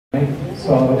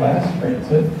saw the last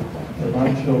transit when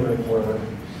my children were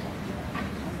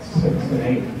 6 and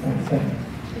 8, I think.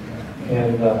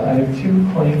 And I have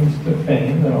 2 claims to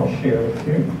fame that I'll share with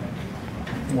you.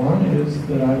 One is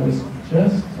that I was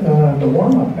just, the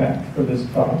warm-up act for this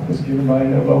talk was given by a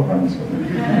Nobel Prize winner.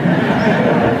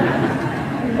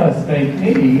 Must thank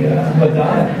me,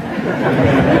 Madonna.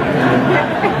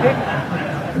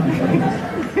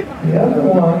 The other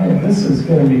one, and this is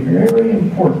going to be very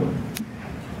important,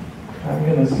 I'm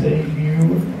going to save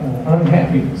you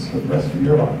unhappiness for the rest of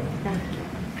your life.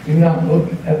 Do not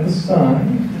look at the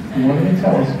sun in one of the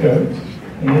telescopes,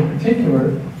 and in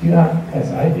particular, do not,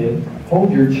 as I did,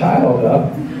 hold your child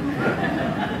up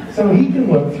so he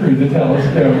can look through the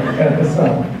telescope at the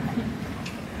sun.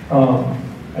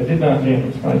 I did not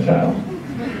damage my child,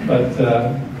 but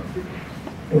there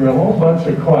were a whole bunch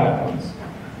of clouds.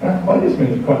 Not quite as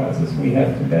many clouds as we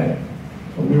have today.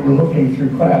 But we were looking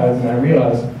through clouds, and I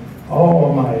realized all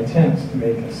of my attempts to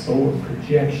make a solar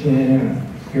projection, a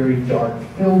very dark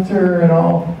filter, and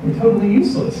all were totally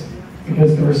useless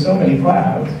because there were so many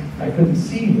clouds, I couldn't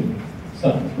see the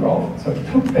sun through all of it. So I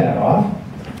took that off,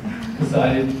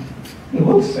 decided it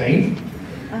looks safe.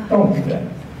 Don't do that.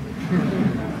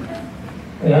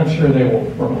 And I'm sure they will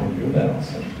remind you of that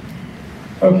also.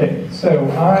 Okay, so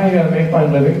I make my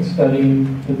living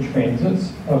studying the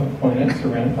transits of planets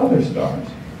around other stars.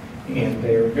 And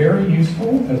they are very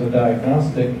useful as a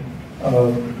diagnostic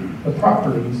of the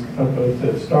properties of both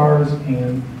those stars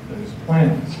and those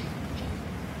planets.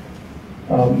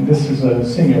 This is a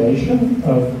simulation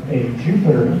of a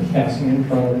Jupiter passing in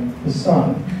front of the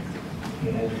Sun.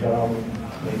 And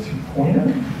laser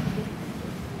pointer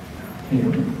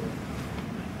here.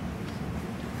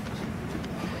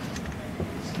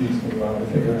 Excuse me while I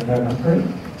figure that out right.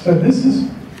 So this is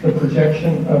the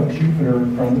projection of Jupiter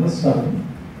in front of the Sun.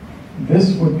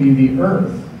 This would be the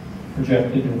Earth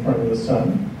projected in front of the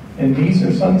Sun. And these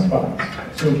are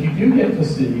sunspots. So if you do get to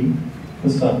see the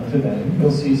Sun today,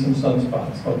 you'll see some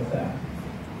sunspots like that.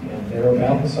 And they're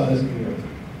about the size of the Earth.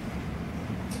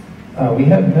 We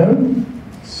have no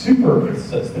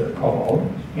super-Earths, as they're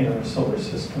called, in our solar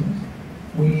system.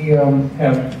 We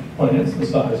have planets the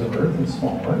size of Earth and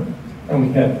smaller. And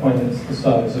we have planets the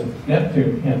size of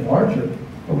Neptune and larger,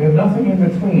 but we have nothing in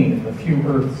between in the few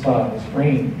Earth-size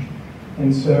range.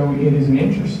 And so it is an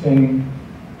interesting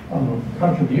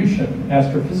contribution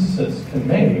astrophysicists can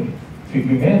make to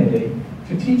humanity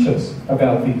to teach us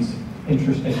about these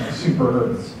interesting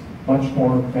super-Earths, much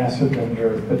more massive than the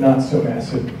Earth, but not so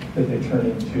massive that they turn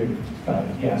into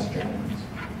gas giants.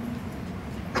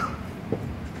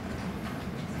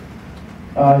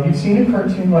 You've seen a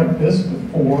cartoon like this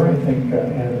before. I think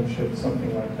Adam showed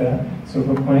something like that. So if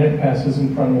a planet passes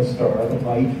in front of a star, the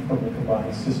light from the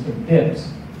combined system dips.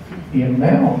 The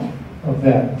amount of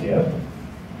that dip,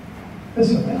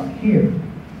 this amount here,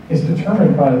 is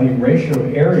determined by the ratio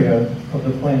area of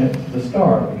the planet to the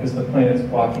star, because the planet's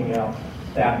blocking out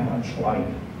that much light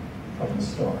from the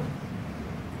star.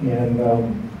 And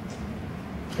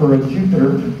for a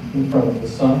Jupiter in front of the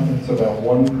Sun, it's about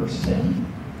 1%.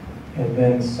 And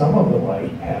then some of the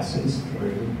light passes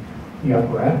through the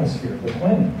upper atmosphere of the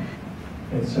planet.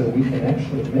 And so we can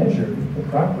actually measure the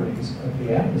properties of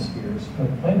the atmospheres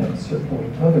of planets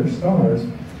circling other stars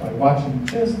by watching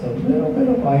just a little bit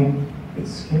of light that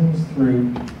skims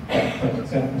through that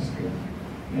planet's atmosphere.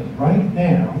 And right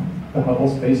now, the Hubble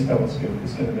Space Telescope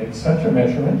is going to make such a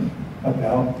measurement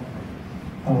about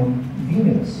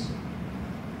Venus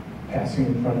passing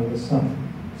in front of the Sun.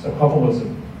 So Hubble is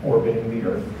orbiting the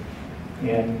Earth.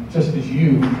 And just as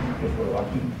you, if we're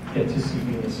lucky, get to see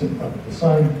Venus in front of the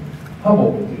Sun,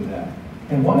 Hubble will do that.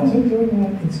 And why is it doing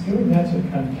that? It's doing that to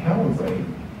kind of calibrate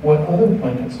what other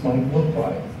planets might look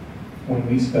like when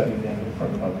we study them in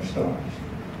front of other stars.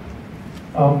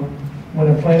 When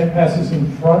a planet passes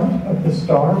in front of the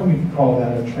star, we call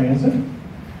that a transit.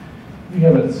 We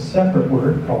have a separate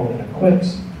word called an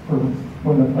eclipse for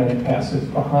when the planet passes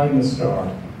behind the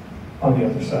star on the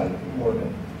other side of the orbit.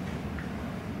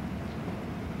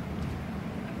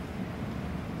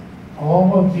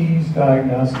 All of these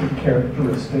diagnostic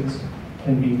characteristics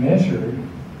can be measured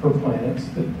for planets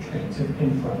that transit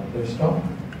in front of their star.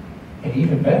 And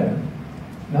even better,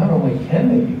 not only can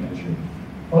they be measured,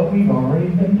 but we've already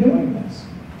been doing this.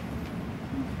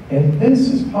 And this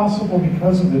is possible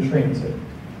because of the transit.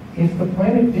 If the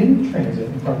planet didn't transit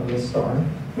in front of the star,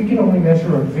 we could only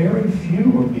measure a very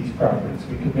few of these properties.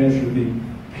 We could measure the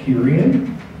period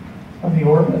of the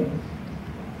orbit.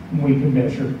 We can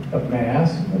measure the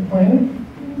mass of the planet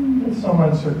with some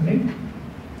uncertainty.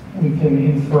 We can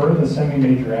infer the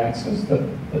semi-major axis, the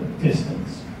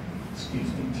distance,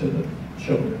 to the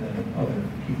children and other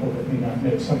people that may not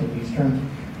know some of these terms.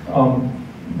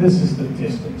 This is the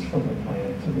distance from the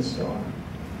planet to the star.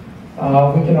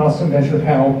 We can also measure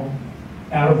how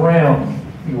out of round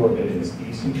the orbit is, the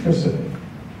eccentricity.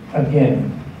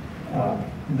 Again,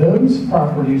 those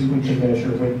properties we can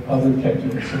measure with other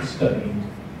techniques of studying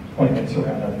planets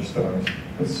around other stars.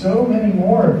 But so many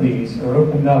more of these are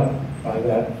opened up by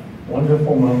that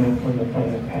wonderful moment when the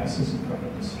planet passes in front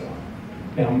of the star.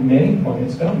 Now, many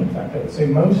planets don't. In fact, I would say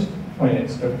most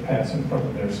planets don't pass in front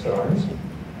of their stars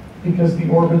because the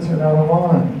orbits are not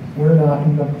aligned. We're not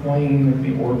in the plane of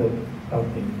the orbit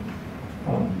of the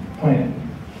planet.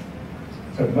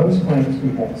 So most planets we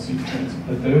won't see transit,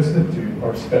 but those that do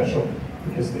are special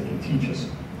because they can teach us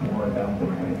more about the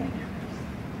planet.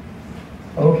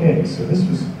 Okay, so this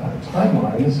was our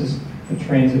timeline. This is the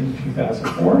transit in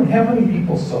 2004. And how many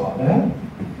people saw that?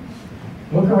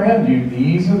 Look around you.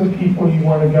 These are the people you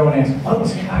want to go and ask, what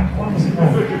was it like? What was it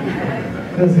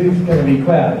like? Because it's going to be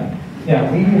cloudy.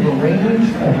 Now, we have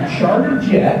arranged a charter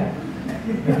jet.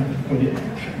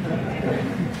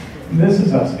 This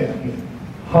is us down here.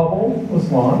 Hubble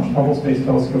was launched. Hubble Space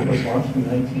Telescope was launched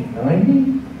in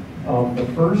 1990.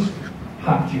 The first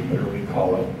hot Jupiter, we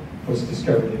call it, was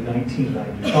discovered in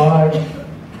 1995.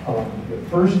 The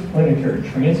first planetary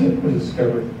transit was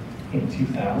discovered in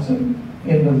 2000.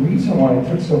 And the reason why it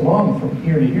took so long from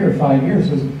year to year, 5 years,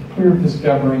 was we were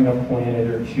discovering a planet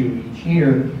or two each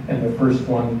year, and the first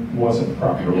one wasn't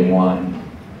properly aligned.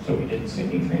 So we didn't see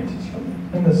any transits from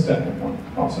it. And the second one,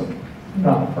 also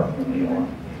not properly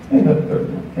aligned. And the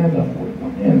third one, and the fourth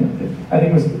one, and the fifth. I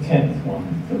think it was the 10th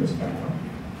one that was found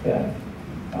that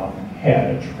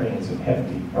had a transit, had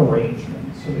the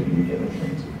arrangement so that you would get a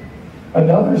transit.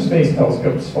 Another space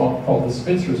telescope called the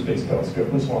Spitzer Space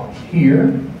Telescope was launched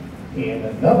here, and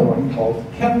another one called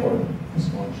Kepler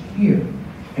was launched here.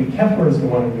 And Kepler is the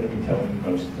one I'm going to be telling you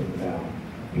most about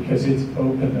because it's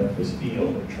opened up this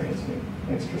field of transiting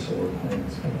extrasolar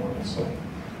planets enormously.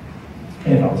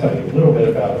 And I'll tell you a little bit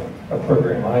about a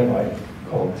program I like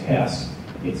called TESS.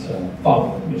 It's a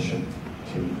follow-up mission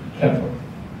to Kepler.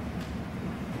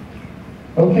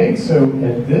 Okay, so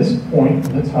at this point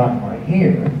in the timeline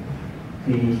here,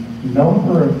 the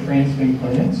number of transiting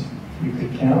planets you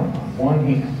could count on one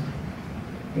hand.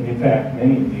 And in fact,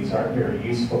 many of these aren't very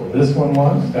useful. This one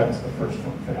was, that's the first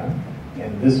one found,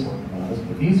 and this one was.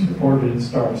 But these orbited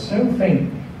stars so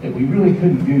faint that we really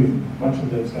couldn't do much of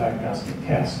those diagnostic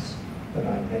tests that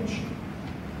I mentioned.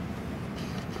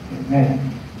 And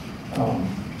then,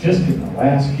 just in the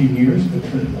last few years,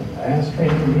 between the last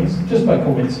transit, just by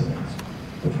coincidence,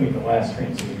 between the last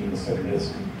transit and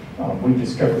this, we've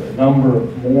discovered a number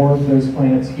of more of those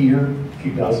planets here, a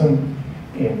few dozen,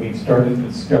 and we've started to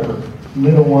discover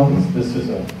little ones. This is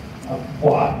a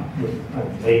plot with,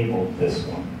 I've labeled this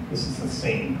one. This is the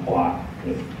same plot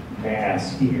with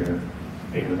mass here,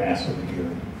 bigger mass over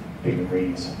here, bigger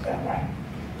radius that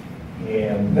way.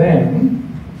 And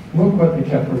then, look what the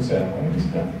Kepler satellite has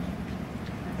done.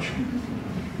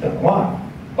 Done a lot,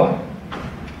 but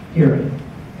here is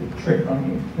the trick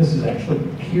on you. This is actually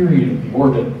the period of the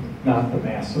orbit, not the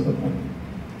mass of the planet.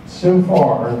 So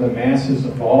far, the masses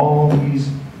of all these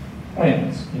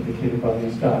planets, indicated by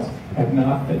these dots, have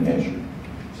not been measured.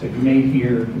 So you may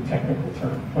hear the technical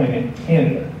term, planet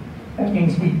candidate. That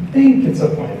means we think it's a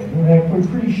planet. In fact, we're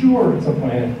pretty sure it's a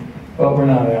planet, but we're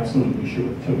not absolutely sure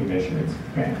until we measure its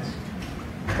mass.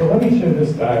 So let me show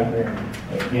this diagram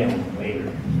again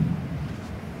later.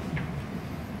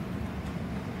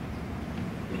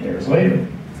 There's later.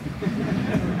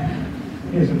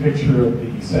 Here's a picture of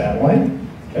the satellite,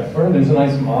 Kepler. There's a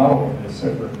nice model of this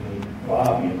over in the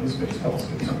lobby of the Space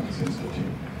Telescope Science Institute.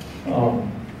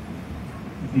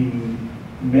 The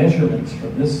measurements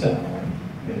from this satellite,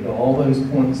 made all those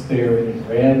points there in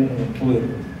red and in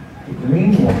blue. The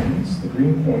green ones, the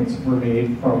green points, were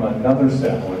made from another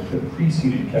satellite that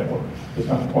preceded Kepler. It was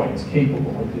not quite as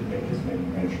capable, it didn't make as many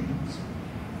measurements.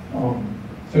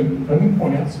 So let me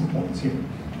point out some points here.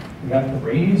 We got the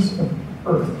radius of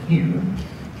Earth here,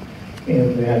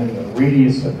 and then the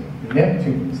radius of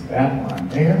Neptune is that line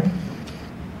there.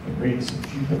 The radius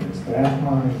of Jupiter is that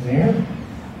line there.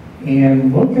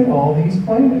 And look at all these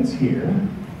planets here,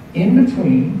 in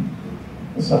between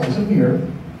the size of the Earth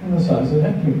and the size of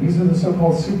Neptune. These are the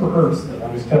so-called super-Earths that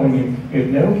I was telling you. We have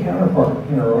no counterpart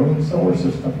in our own solar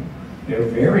system. They're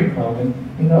very common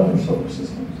in other solar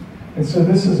systems. And so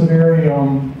this is a very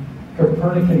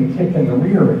Copernican kick in the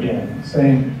rear again,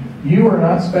 saying, you are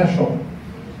not special.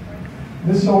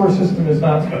 This solar system is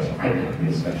not special. It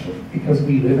is special because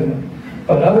we live in it.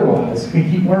 But otherwise, we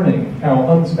keep learning how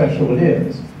unspecial it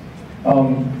is.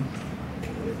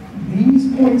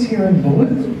 These points here in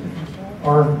blue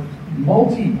are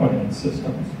multi-planet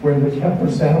systems, where the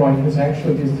Kepler satellite has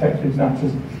actually detected not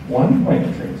just one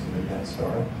planet transiting that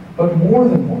star, but more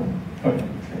than one planet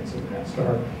transiting that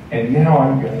star. And now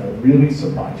I'm going to really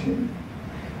surprise you,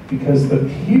 because the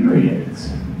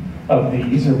periods of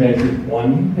these are measured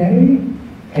 1 day,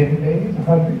 10 days,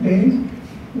 100 days.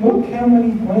 Look how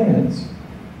many planets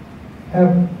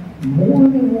have more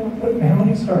than one, how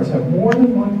many stars have more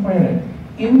than one planet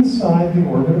inside the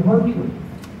orbit of Mercury,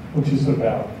 which is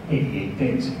about 88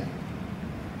 days here.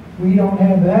 We don't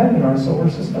have that in our solar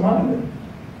system either.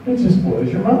 It just blows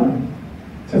your mind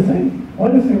to think,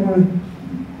 what if there were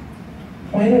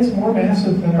planets more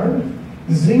massive than Earth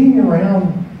zinging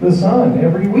around the sun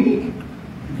every week?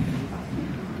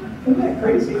 Isn't that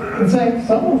crazy? In fact,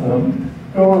 some of them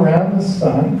go around the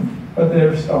sun, but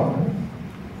their star,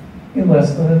 in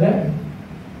less than a day.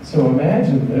 So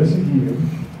imagine those of you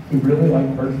who really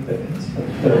like birthdays,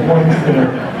 the ones that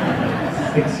are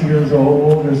 6 years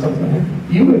old or something,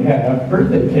 you would have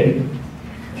birthday cake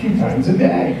a few times a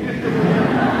day.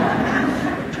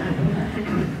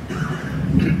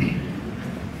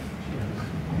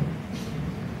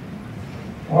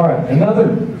 All right,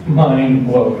 another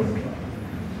mind-blowing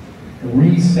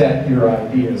reset your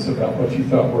ideas about what you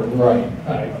thought were right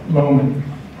moment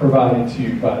provided to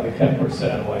you by the Kepler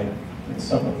satellite and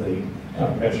some of the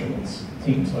measurements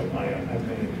teams like my own have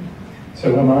made.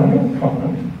 So Immanuel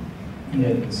Kant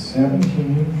in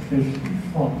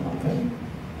 1755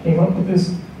 came up with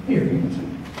this theory, which is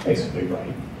basically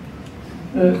right.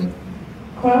 The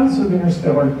clouds of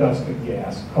interstellar dust and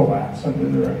gas collapse under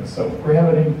their own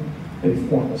self-gravity. They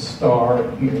form a star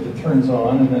here that turns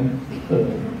on, and then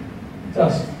the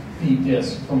dusty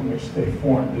disk from which they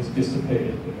formed is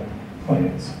dissipated with the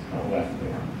planets left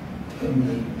there. And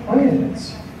the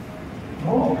planets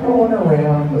all going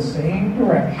around the same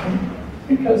direction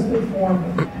because they form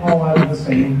all out of the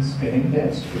same spinning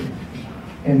disk.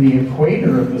 And the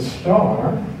equator of the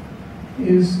star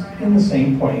is in the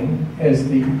same plane as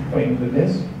the plane of the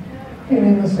disk, and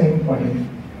in the same plane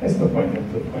as the plane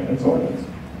of the planet's orbits.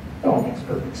 It all makes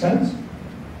perfect sense.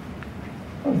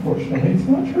 Unfortunately, it's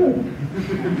not true.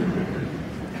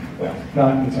 Well,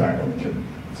 not entirely true.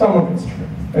 Some of it's true.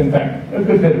 In fact, a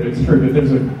good bit of it's true, but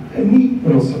there's a neat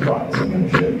little surprise I'm going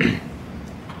to show you.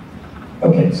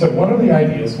 Okay, so one of the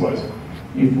ideas was,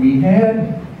 if we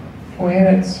had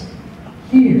planets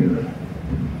here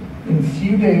in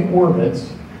few-day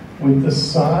orbits with the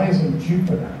size of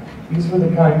Jupiter, these were the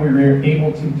kind we were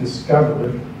able to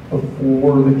discover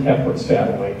before the Kepler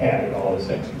satellite added all this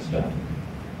extra stuff.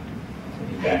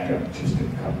 Back up just a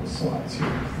couple slides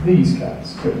here. These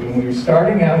guys. So when we were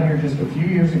starting out here just a few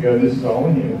years ago, this is all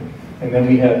we knew. And then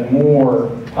we had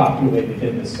more populated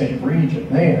in the same region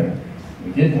there.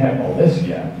 We didn't have all this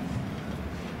yet.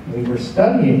 We were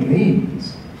studying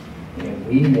these, and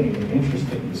we made an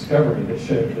interesting discovery that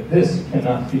showed that this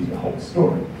cannot be the whole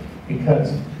story.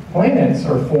 Because planets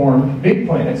are formed, big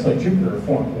planets like Jupiter are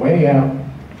formed way out,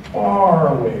 far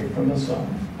away from the sun,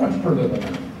 much further than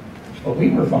Earth. But we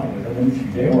were finding them in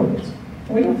few-day orbits.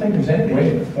 And we don't think there's any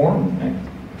way to form them.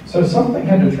 So something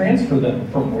had to transfer them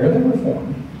from where they were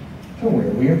formed to where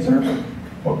we observe them.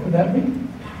 What could that be?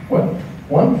 Well,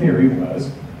 one theory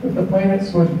was that the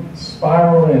planets would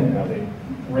spiral in. Now, the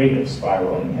rate of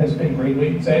spiraling has been greatly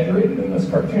exaggerated in this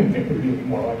cartoon. It could be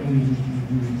more like a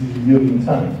million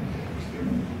times.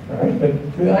 All right?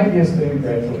 But the idea is they would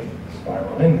gradually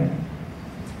spiral in there.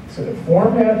 So they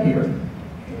formed out here,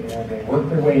 and they work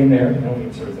their way in there, and then we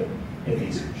observe them in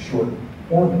these short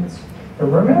orbits. But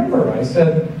remember, I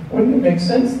said, wouldn't it make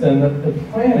sense then that the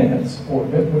planet's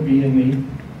orbit would be in the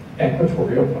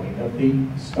equatorial plane of the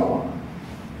star?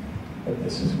 But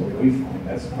this is where we find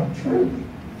that's not true.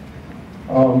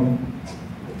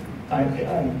 I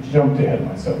jumped ahead of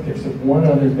myself. There's one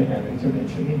other thing I meant to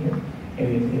mention here,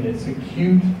 and it's a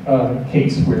cute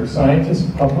case where scientists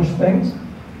publish things,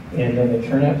 and then they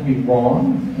turn out to be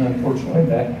wrong, and unfortunately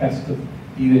that has to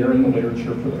be there in the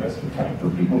literature for the rest of the time for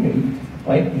people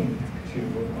like me to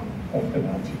point them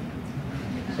out to.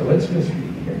 So let's just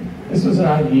read here. This was an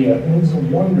idea, and it was a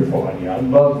wonderful idea. I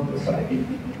loved this idea,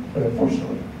 but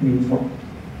unfortunately it was wrong.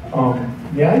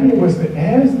 The idea was that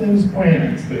as those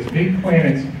planets, those big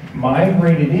planets,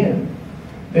 migrated in,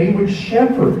 they would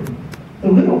shepherd the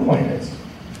little planets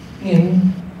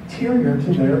interior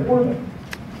to their orbit.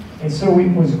 And so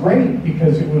it was great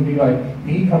because it would be like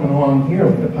me coming along here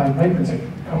with the Pied Piper and saying,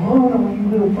 come on, all you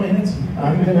little planets,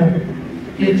 I'm going to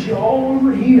get you all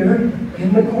over here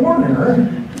in the corner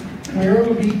where it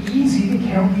would be easy to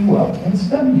count you up and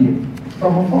study you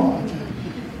from afar.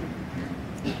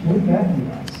 Wouldn't that be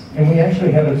nice? And we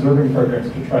actually had observing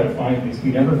programs to try to find these.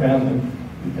 We never found them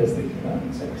because they do not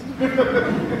exist.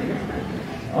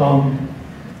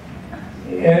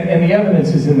 And the evidence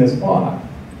is in this plot.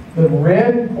 The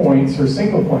red points are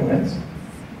single planets,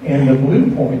 and the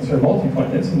blue points are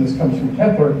multi-planets, and this comes from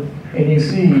Kepler. And you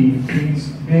see these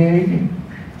big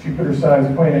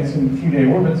Jupiter-sized planets in few-day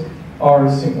orbits are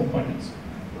single planets.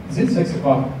 Is it 6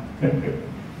 o'clock? No, good.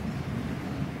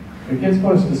 If it gets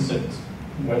close to 6,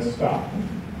 let's stop.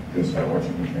 Go start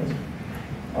watching the transfer.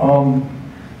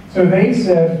 So they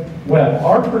said, well,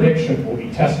 our prediction will be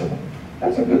testable.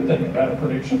 That's a good thing about a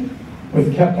prediction.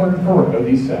 With Kepler and Corot,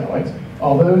 these satellites,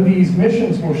 although these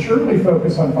missions will surely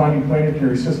focus on finding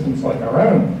planetary systems like our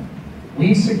own,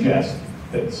 we suggest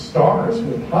that stars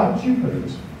with hot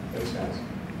Jupiters, those guys,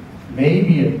 may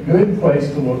be a good place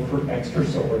to look for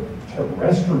extrasolar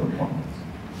terrestrial planets.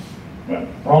 Well,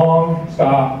 wrong,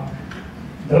 stop.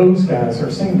 Those guys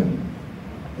are single.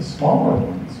 The smaller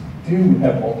ones do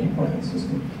have multi-planet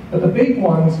systems. But the big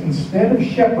ones, instead of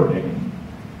shepherding,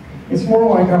 it's more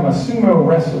like I'm a sumo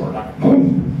wrestler. And I,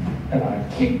 boom, and I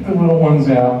kick the little ones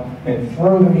out and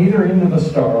throw them either into the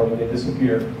star where they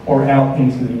disappear or out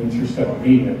into the interstellar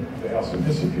medium. They also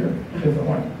disappear a different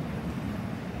way.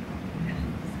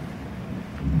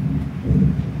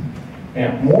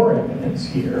 Now, more evidence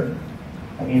here,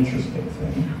 an interesting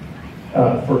thing,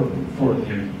 for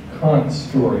the Kant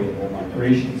story and the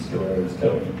migration story I was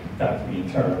telling you, not to be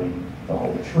entirely the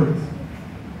whole truth.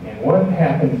 And what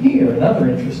happened here, another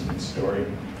interesting story,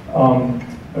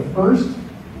 the first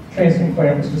transiting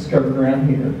planet was discovered around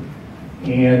here,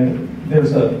 and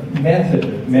there's a method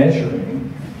of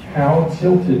measuring how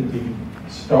tilted the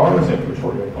star's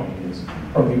equatorial plane is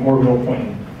from the orbital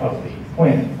plane of the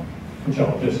planet, which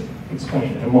I'll just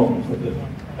explain in a moment with the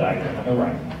diagram on the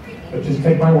right. But just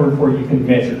take my word for it, you can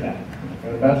measure that.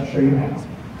 I'm about to show you how.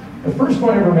 The first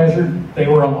one ever measured, they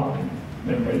were aligned.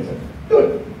 Everybody said,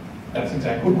 good. That's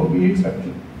exactly what we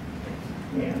expected.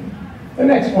 And the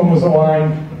next one was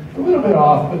aligned, a little bit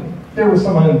off, but there was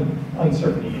some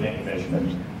uncertainty in any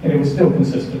measurement, and it was still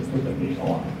consistent with them being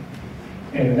aligned.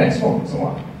 And the next one was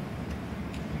aligned.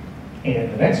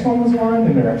 And the next one was aligned,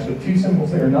 and there are actually two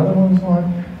symbols there. Another one was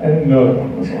aligned, and another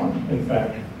one was aligned. In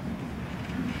fact,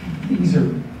 these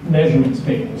are measurements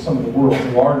made with some of the world's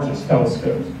largest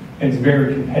telescopes, and it's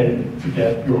very competitive to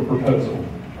get your proposal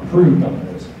approved on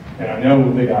those. And I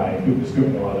know the guy who was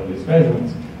doing a lot of these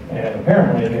measurements, and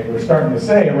apparently they were starting to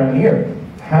say around here,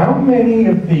 how many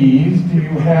of these do you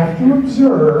have to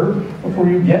observe before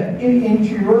you get it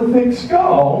into your thick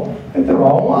skull that they're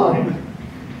all aligned?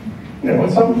 You know,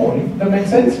 at some point, that makes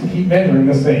sense to keep measuring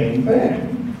the same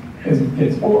thing as it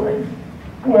gets boring.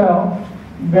 Well,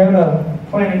 then a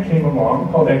planet came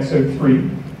along called XO3,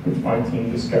 which my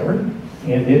team discovered,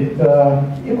 and it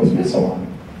was misaligned.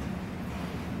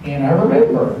 And I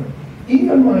remember,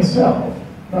 even myself,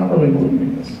 not really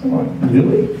believing this. I'm like,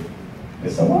 really?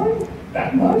 Misaligned?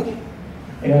 That much?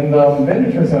 And then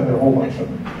it turns out there are a whole bunch of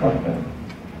them like that.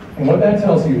 And what that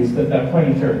tells you is that that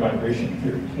planetary migration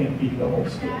theory can't be the whole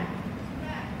story.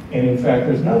 And in fact,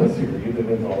 there's another theory that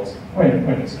involves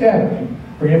planet-planet scattering,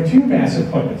 where you have two massive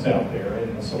planets out there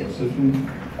in the solar system,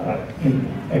 in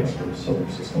the extrasolar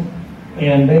system,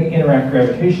 and they interact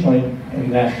gravitationally,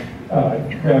 and that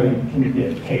gravity can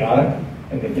get chaotic,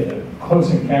 and they get a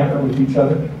close encounter with each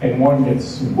other, and one gets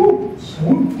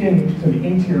swooped into the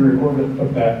interior orbit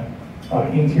of that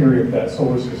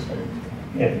solar system,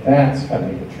 and that's how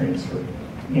they get transferred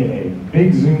in a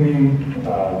big zooming,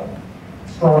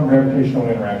 strong gravitational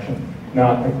interaction,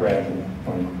 not a gradual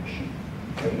migration.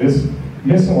 And this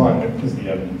misalignment is the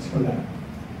evidence for that.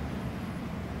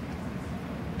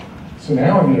 So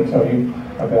now I'm going to tell you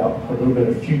about a little bit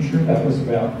of future. That was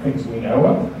about things we know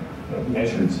of,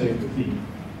 measured, say, with the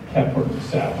Kepler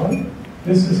satellite.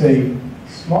 This is a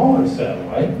smaller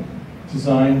satellite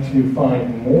designed to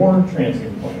find more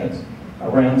transient planets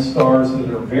around stars that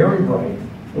are very bright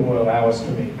that will allow us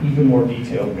to make even more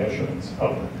detailed measurements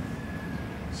of them.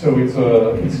 So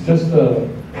it's just a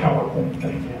PowerPoint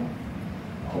thing now.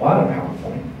 A lot of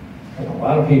PowerPoint and a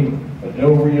lot of paper, but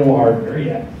no real hardware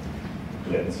yet.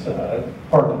 It's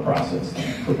part of the process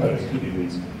to propose to do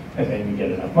these. And then you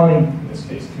get enough money, in this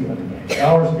case $200 million,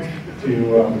 to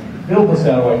build the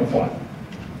satellite and fly it,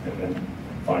 and then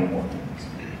find more things.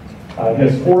 It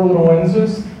has 4 little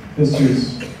lenses. This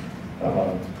is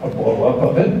a blow-up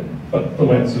of it, but the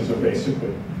lenses are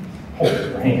basically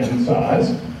holding your hand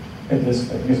size. And this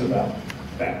thing is about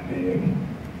that big.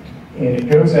 And it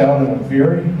goes out in a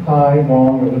very high,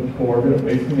 long elliptical orbit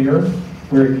away from the Earth,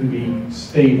 where it can be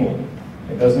stable.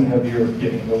 It doesn't have the Earth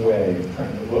getting in the way of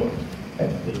trying to look at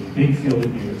the big field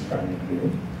of view it's trying to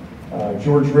do.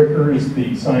 George Ricker is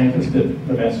the scientist at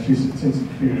the Massachusetts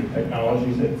Institute of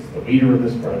Technology that's the leader of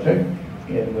this project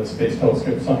in the Space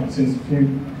Telescope Science Institute.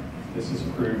 This is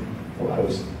approved for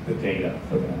host the data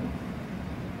for that.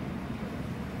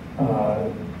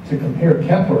 To compare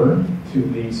Kepler to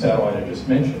the satellite I just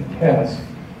mentioned, TESS,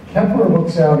 Kepler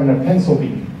looks out in a pencil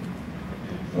beam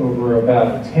over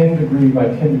about a 10 degree by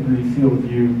 10 degree field of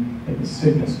view in the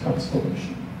Cygnus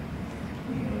constellation.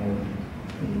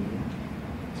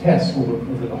 TESS will look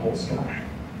over the whole sky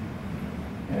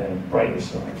and brighter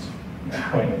stars,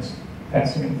 planets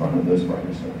passing in front of those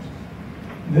brighter stars.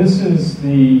 This is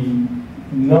the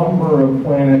number of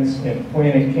planets and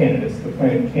planet candidates. The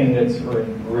planet candidates are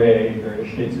in gray,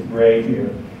 various shades of gray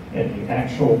here, and the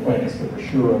actual planets that we're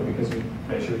sure of because we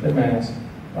measured their mass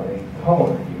are in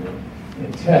color here.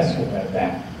 And TESS will have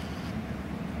that.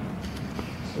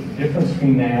 So the difference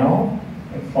between now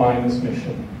and flying this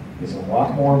mission is a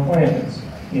lot more planets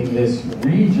in this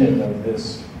region of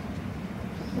this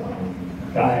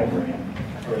diagram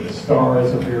where the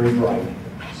stars are very bright.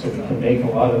 So we can make a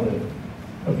lot of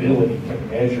the ability to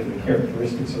measure the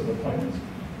characteristics of the planets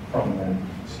from that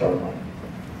star line.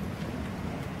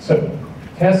 So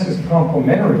TESS is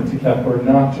complementary to Kepler,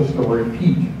 not just a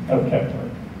repeat of Kepler.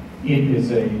 It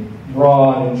is a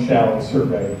broad and shallow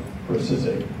survey versus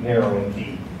a narrow and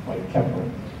deep like Kepler.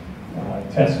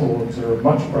 TESS will observe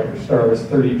much brighter stars,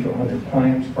 30 to 100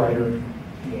 times brighter,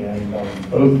 and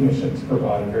both missions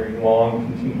provide a very long,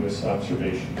 continuous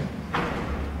observation.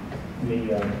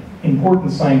 The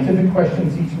important scientific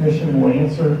questions each mission will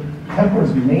answer.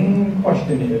 Kepler's main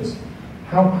question is,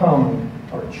 how common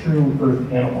are true Earth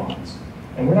analogs?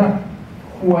 And we're not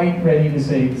quite ready to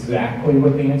say exactly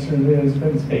what the answer is, but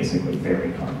it's basically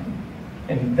very common.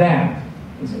 And that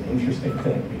is an interesting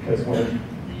thing, because when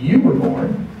you were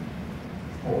born,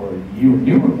 or you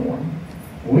were born,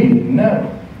 we didn't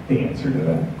know the answer to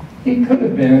that. It could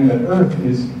have been that Earth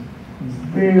is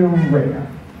very rare.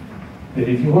 That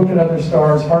if you look at other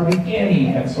stars, hardly any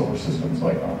have solar systems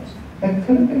like ours. That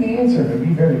could have been the answer. It would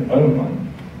be very lonely.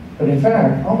 But in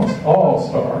fact, almost all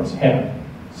stars have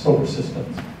solar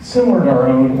systems, similar to our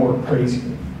own or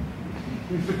crazier.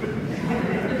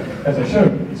 As I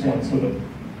showed you, these ones with a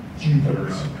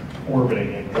Jupiter's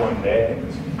orbiting in one day.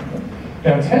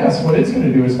 Now TESS, what it's going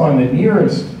to do is find the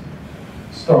nearest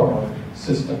star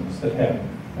systems that have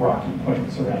rocky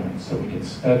planets around them, so we can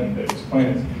study those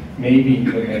planets, maybe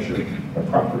even measure the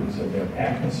properties of their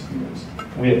atmospheres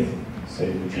with,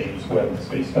 say, the James Webb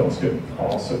Space Telescope,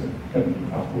 also going to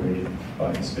be operated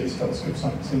by the Space Telescope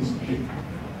Science Institute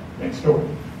next door.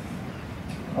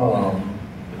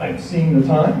 I'm seeing the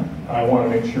time. I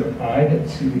want to make sure I get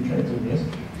to the transit this,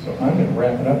 so I'm going to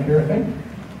wrap it up here, I think.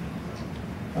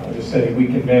 Just saying we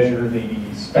can measure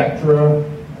the spectra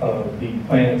of the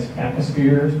planet's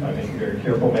atmospheres by making very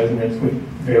careful measurements with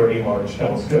very large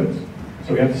telescopes.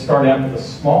 So we have to start out with a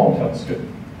small telescope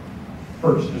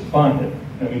first, just find it.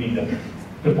 Then we need to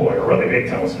deploy a really big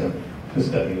telescope to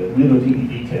study the little teeny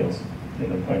details in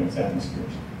the planet's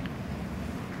atmospheres.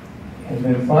 And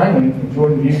then finally, if you enjoy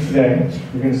the view today,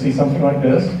 you're going to see something like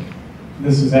this.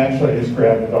 This is actually, I just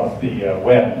grabbed it off the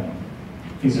web.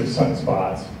 These are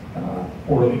sunspots.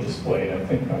 Poorly displayed, I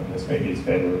think, on this. Maybe it's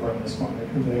better over on this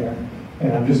monitor there.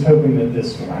 And I'm just hoping that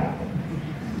this will happen.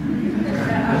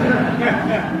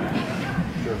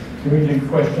 Sure. Do we do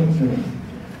questions?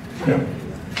 Or? No.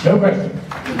 No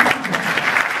questions.